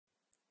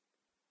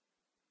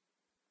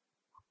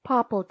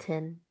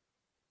Poppleton.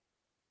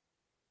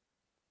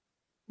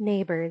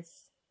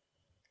 Neighbors.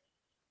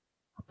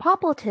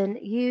 Poppleton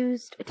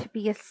used to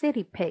be a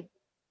city pig.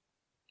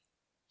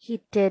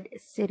 He did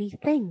city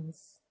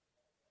things.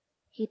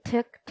 He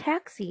took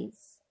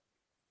taxis.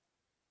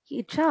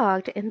 He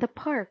jogged in the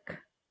park.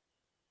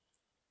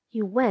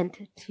 He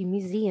went to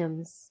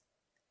museums.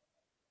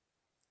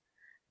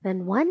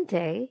 Then one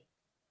day,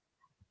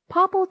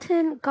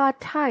 Poppleton got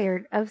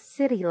tired of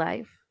city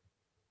life.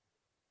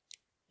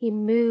 He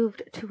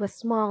moved to a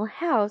small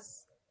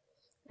house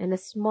in a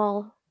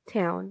small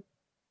town.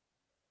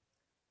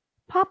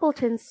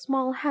 Poppleton's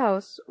small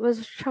house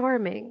was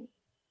charming.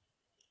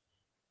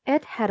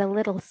 It had a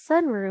little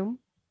sunroom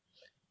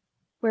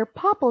where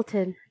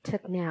Poppleton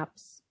took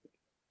naps.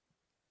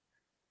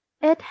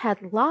 It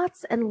had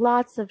lots and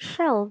lots of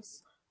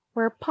shelves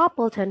where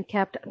Poppleton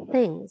kept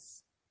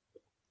things.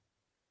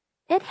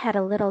 It had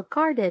a little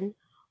garden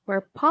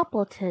where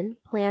Poppleton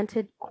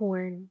planted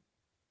corn.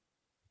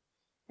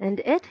 And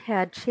it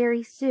had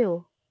Cherry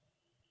Sue.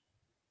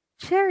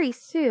 Cherry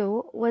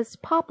Sue was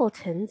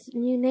Poppleton's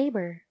new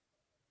neighbor.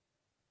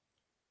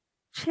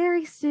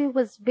 Cherry Sue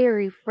was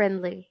very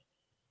friendly.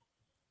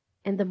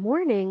 In the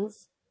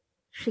mornings,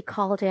 she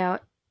called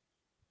out,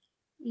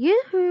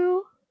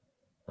 "Yoo-hoo!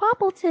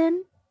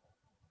 Poppleton!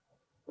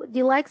 Would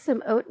you like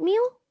some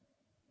oatmeal?"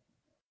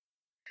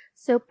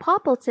 So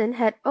Poppleton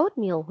had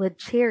oatmeal with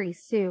Cherry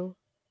Sue.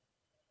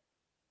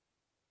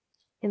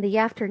 In the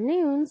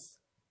afternoons,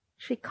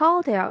 she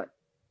called out,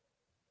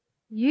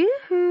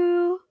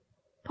 "Yoo-hoo!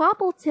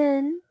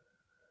 Poppleton!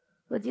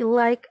 Would you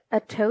like a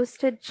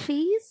toasted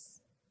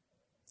cheese?"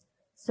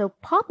 So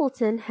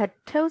Poppleton had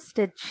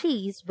toasted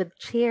cheese with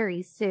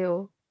Cherry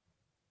Sue.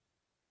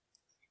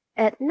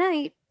 At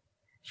night,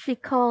 she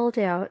called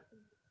out,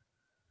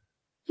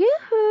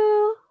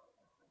 "Yoo-hoo!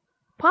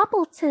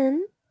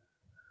 Poppleton!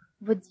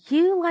 Would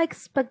you like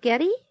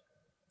spaghetti?"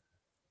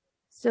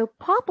 So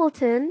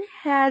Poppleton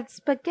had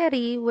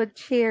spaghetti with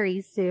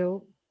Cherry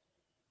Sue.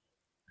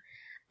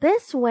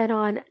 This went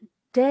on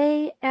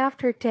day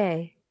after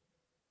day.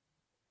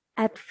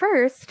 At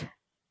first,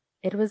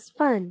 it was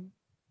fun,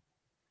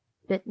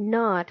 but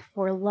not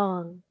for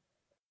long.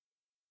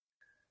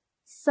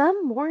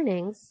 Some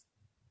mornings,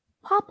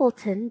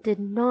 Poppleton did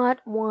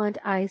not want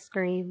ice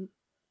cream.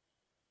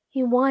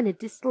 He wanted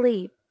to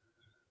sleep.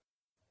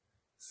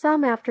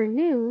 Some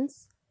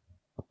afternoons,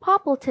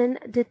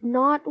 Poppleton did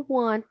not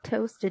want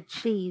toasted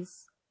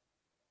cheese.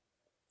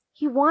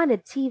 He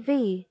wanted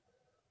TV.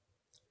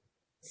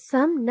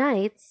 Some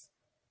nights,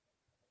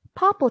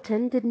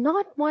 Poppleton did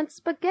not want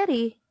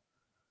spaghetti.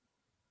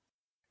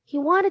 He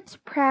wanted to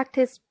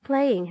practice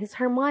playing his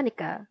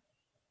harmonica.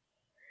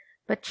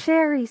 But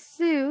Cherry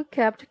Sue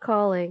kept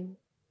calling,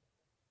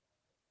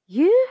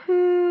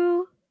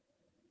 "Yoo-hoo!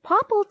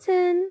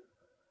 Poppleton!"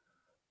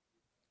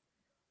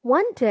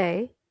 One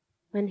day,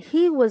 when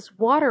he was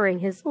watering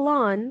his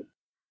lawn,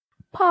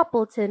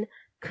 Poppleton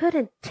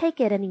couldn't take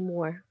it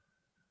anymore.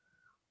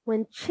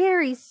 When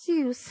Cherry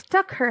Sue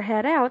stuck her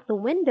head out the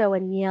window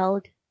and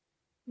yelled,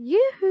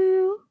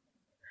 "Yoo-hoo!"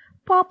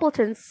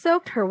 Poppleton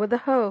soaked her with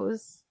a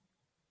hose.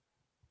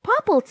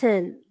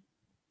 "Poppleton!"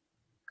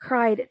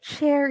 cried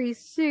Cherry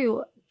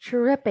Sue,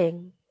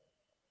 dripping.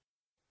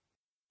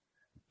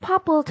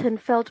 Poppleton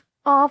felt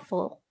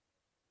awful.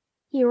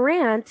 He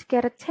ran to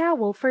get a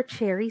towel for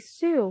Cherry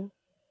Sue.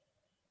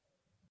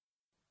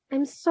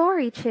 "I'm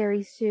sorry,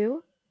 Cherry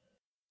Sue,"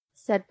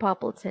 said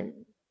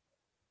Poppleton.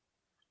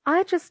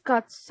 "I just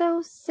got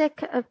so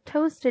sick of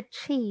toasted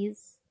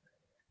cheese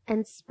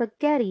and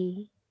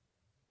spaghetti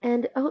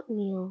and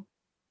oatmeal.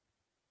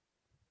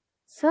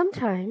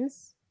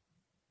 Sometimes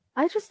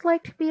I just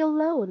like to be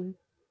alone."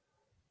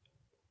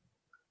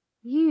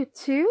 "You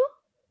too?"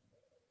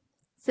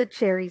 said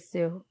Cherry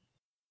Sue.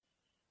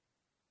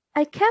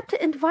 "I kept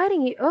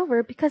inviting you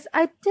over because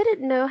I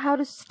didn't know how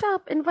to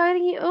stop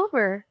inviting you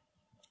over,"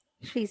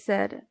 she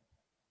said.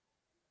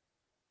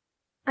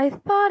 "I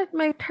thought it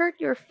might hurt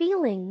your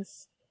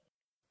feelings."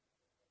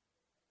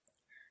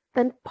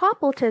 Then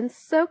Poppleton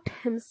soaked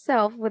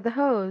himself with the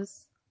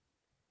hose.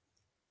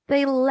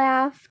 They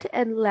laughed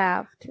and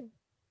laughed.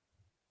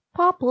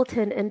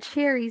 Poppleton and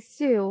Cherry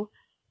Sue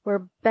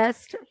were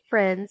best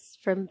friends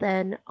from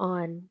then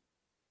on.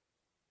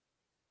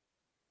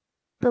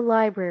 The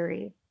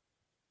library.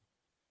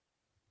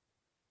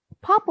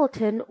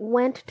 Poppleton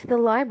went to the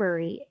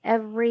library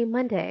every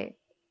Monday.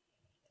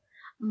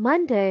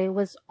 Monday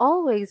was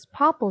always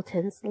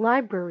Poppleton's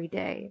library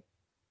day.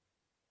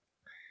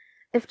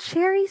 If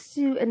Cherry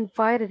Sue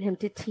invited him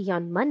to tea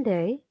on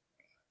Monday,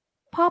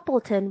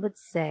 Poppleton would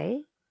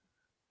say,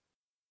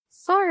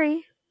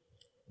 "Sorry,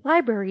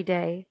 library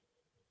day."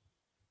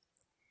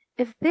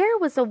 If there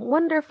was a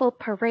wonderful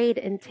parade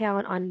in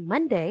town on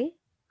Monday,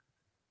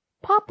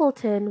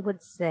 Poppleton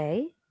would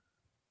say,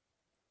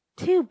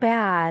 "Too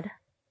bad,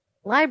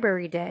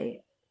 library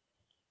day."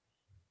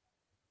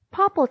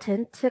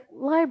 Poppleton took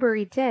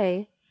library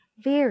day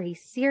very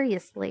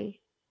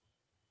seriously.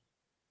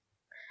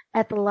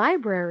 At the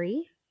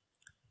library,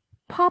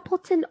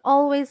 Poppleton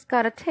always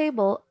got a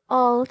table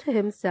all to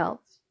himself.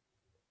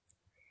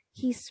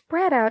 He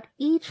spread out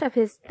each of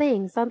his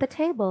things on the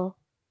table.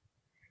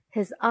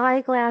 His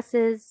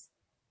eyeglasses,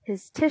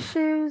 his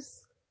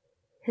tissues,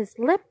 his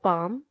lip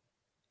balm,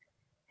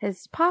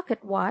 his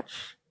pocket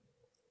watch,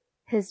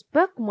 his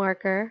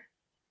bookmarker,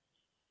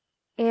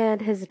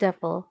 and his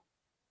duffel.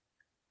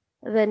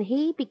 Then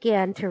he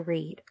began to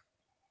read.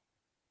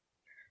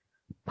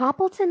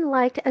 Poppleton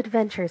liked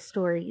adventure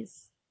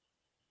stories.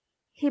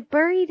 He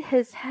buried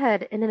his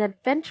head in an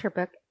adventure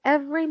book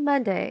every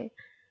Monday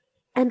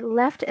and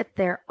left it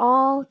there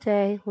all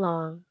day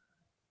long.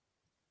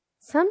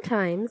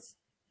 Sometimes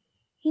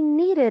he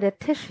needed a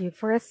tissue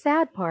for a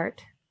sad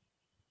part.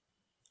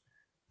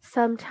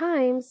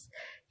 Sometimes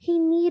he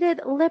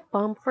needed lip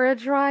balm for a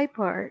dry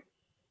part.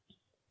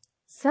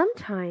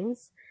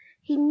 Sometimes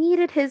he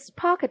needed his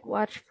pocket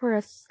watch for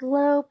a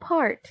slow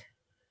part.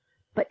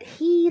 But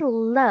he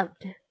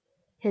loved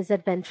his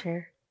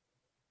adventure.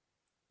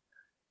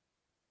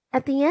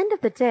 At the end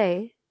of the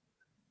day,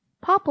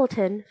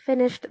 Poppleton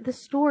finished the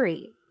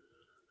story.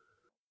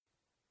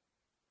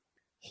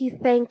 He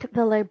thanked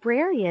the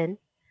librarian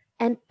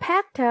and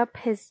packed up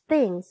his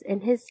things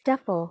in his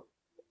duffel.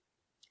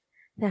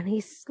 Then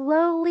he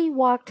slowly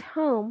walked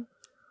home,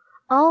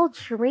 all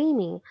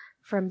dreaming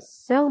from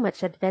so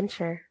much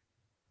adventure.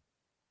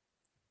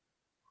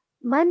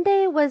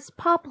 Monday was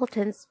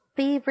Poppleton's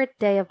favorite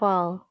day of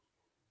all.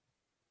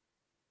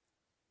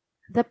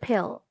 The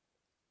pill.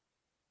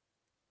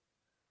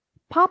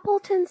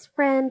 Poppleton's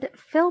friend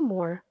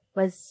Fillmore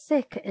was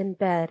sick in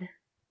bed.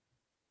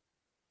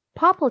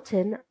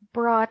 Poppleton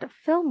brought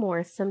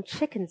Fillmore some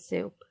chicken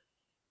soup.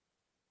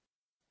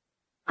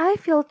 "I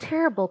feel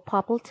terrible,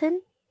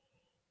 Poppleton,"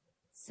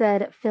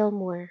 said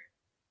Fillmore.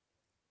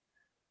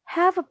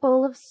 "Have a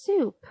bowl of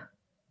soup,"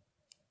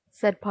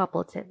 said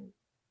Poppleton.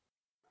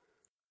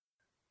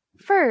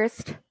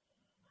 "First,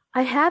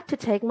 I have to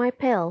take my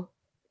pill,"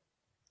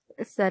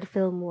 said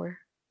Fillmore.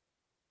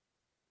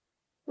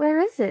 "Where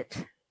is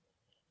it?"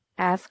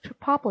 asked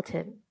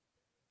Poppleton.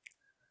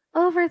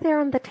 "Over there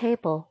on the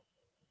table,"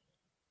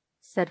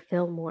 said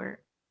Fillmore.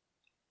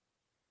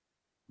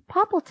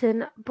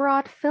 Poppleton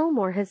brought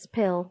Fillmore his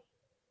pill.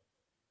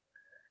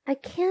 "I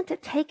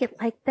can't take it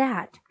like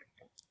that,"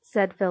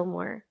 said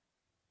Fillmore.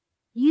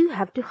 "You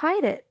have to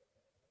hide it."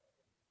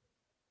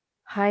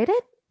 "Hide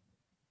it?"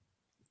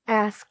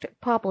 asked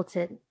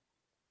Poppleton.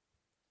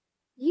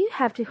 "You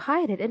have to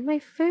hide it in my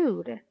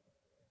food,"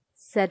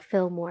 said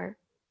Fillmore.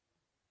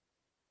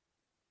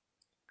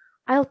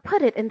 "I'll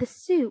put it in the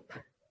soup,"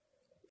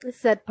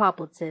 said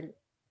Poppleton.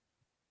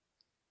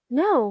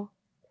 "No,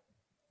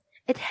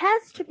 it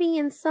has to be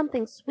in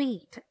something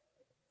sweet,"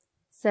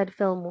 said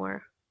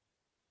Fillmore.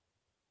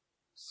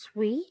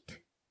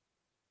 "Sweet?"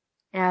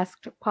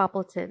 asked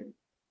Poppleton.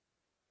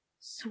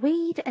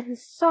 "Sweet and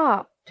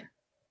soft,"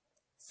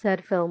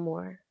 said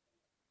Fillmore.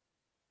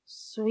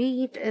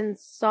 "Sweet and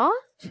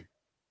soft?"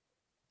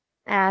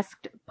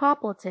 asked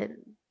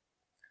Poppleton.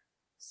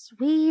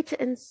 "Sweet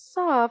and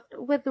soft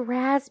with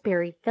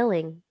raspberry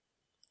filling,"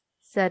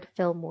 said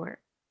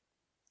Fillmore.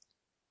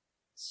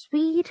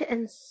 "Sweet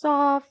and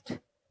soft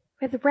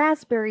with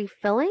raspberry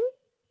filling?"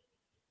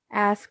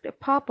 asked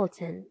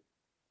Poppleton.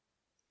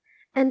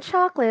 "And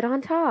chocolate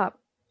on top,"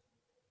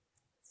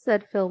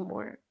 said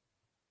Fillmore.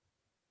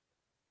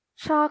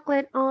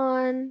 "Chocolate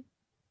on—"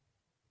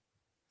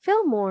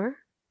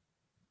 "Fillmore,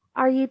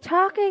 are you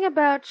talking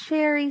about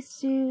Cherry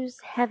Sue's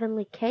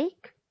heavenly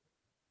cake?"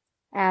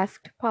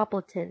 asked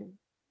Poppleton.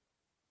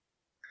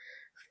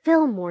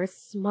 Fillmore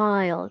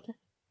smiled.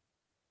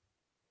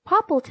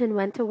 Poppleton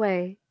went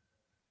away.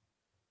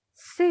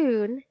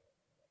 Soon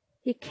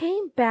he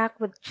came back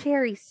with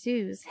Cherry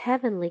Sue's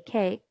heavenly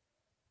cake.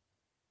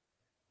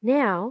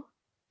 "Now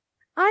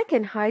I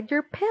can hide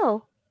your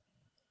pill,"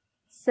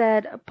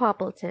 said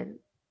Poppleton.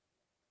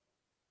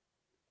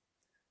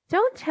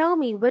 "Don't tell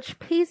me which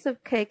piece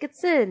of cake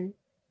it's in,"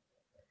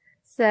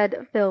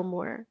 said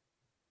Fillmore.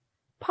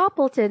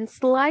 Poppleton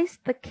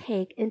sliced the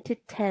cake into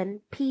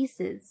 10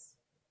 pieces.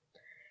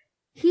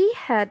 He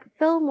had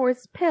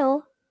Fillmore's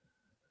pill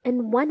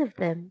in one of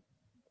them.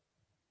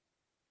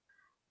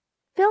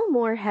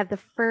 Fillmore had the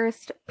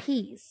first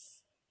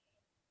piece.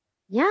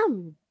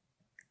 "Yum,"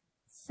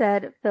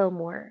 said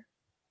Fillmore.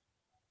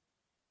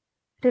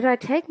 "Did I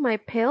take my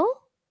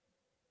pill?"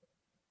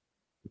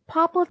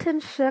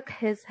 Poppleton shook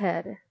his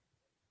head.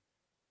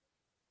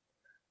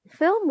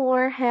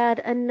 Fillmore had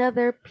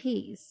another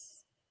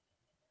piece.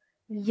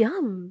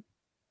 "Yum,"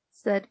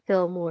 said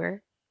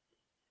Fillmore.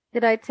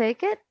 "Did I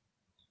take it?"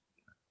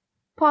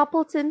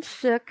 Poppleton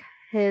shook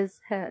his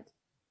head.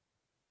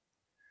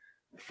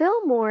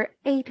 Fillmore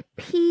ate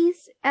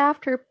piece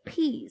after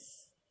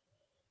piece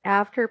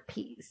after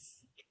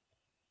piece.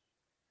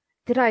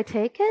 "Did I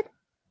take it?"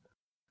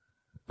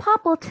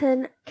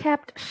 Poppleton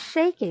kept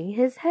shaking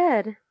his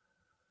head.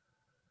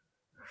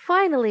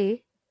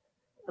 Finally,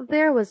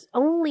 there was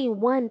only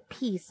one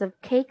piece of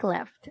cake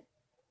left.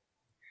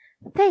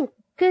 "Thank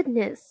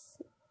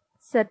goodness,"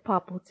 said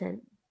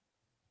Poppleton.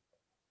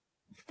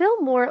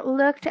 Fillmore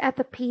looked at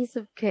the piece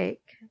of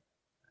cake.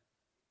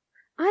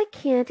 "I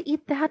can't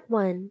eat that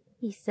one,"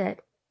 he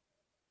said.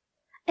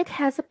 It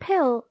has a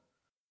pill.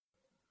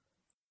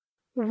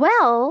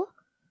 Well,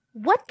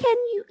 what can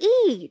you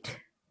eat?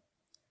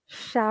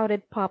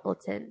 Shouted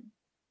Poppleton.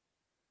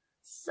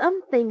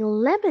 Something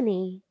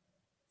lemony,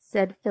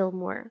 said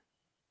Fillmore,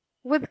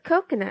 with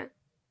coconut.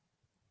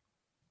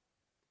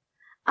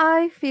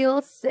 I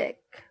feel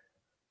sick,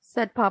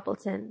 said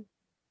Poppleton.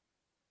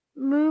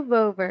 Move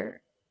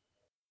over.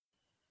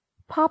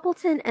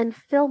 Poppleton and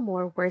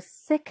Fillmore were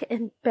sick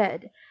in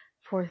bed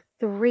for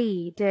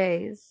 3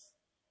 days.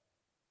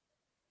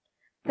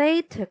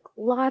 They took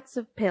lots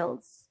of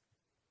pills.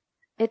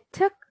 It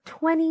took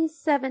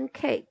 27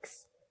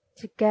 cakes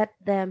to get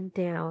them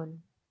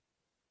down.